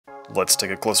Let's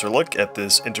take a closer look at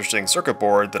this interesting circuit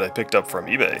board that I picked up from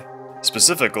eBay.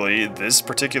 Specifically, this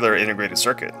particular integrated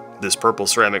circuit. This purple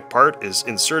ceramic part is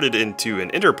inserted into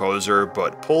an interposer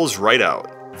but pulls right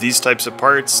out. These types of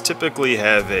parts typically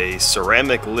have a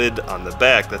ceramic lid on the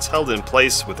back that's held in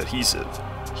place with adhesive.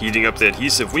 Heating up the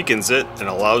adhesive weakens it and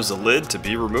allows the lid to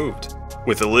be removed.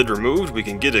 With the lid removed, we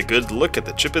can get a good look at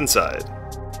the chip inside.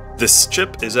 This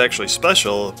chip is actually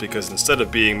special because instead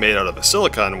of being made out of a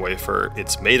silicon wafer,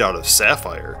 it's made out of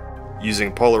sapphire.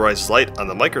 Using polarized light on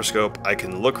the microscope, I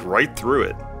can look right through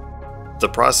it. The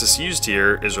process used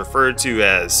here is referred to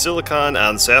as silicon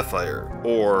on sapphire,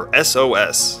 or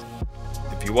SOS.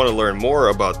 If you want to learn more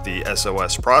about the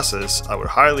SOS process, I would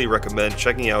highly recommend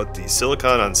checking out the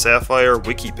Silicon on Sapphire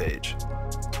wiki page.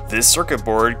 This circuit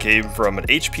board came from an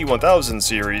HP 1000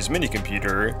 series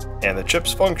minicomputer, and the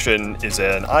chip's function is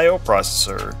an I/O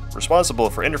processor responsible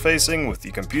for interfacing with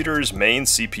the computer's main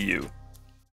CPU.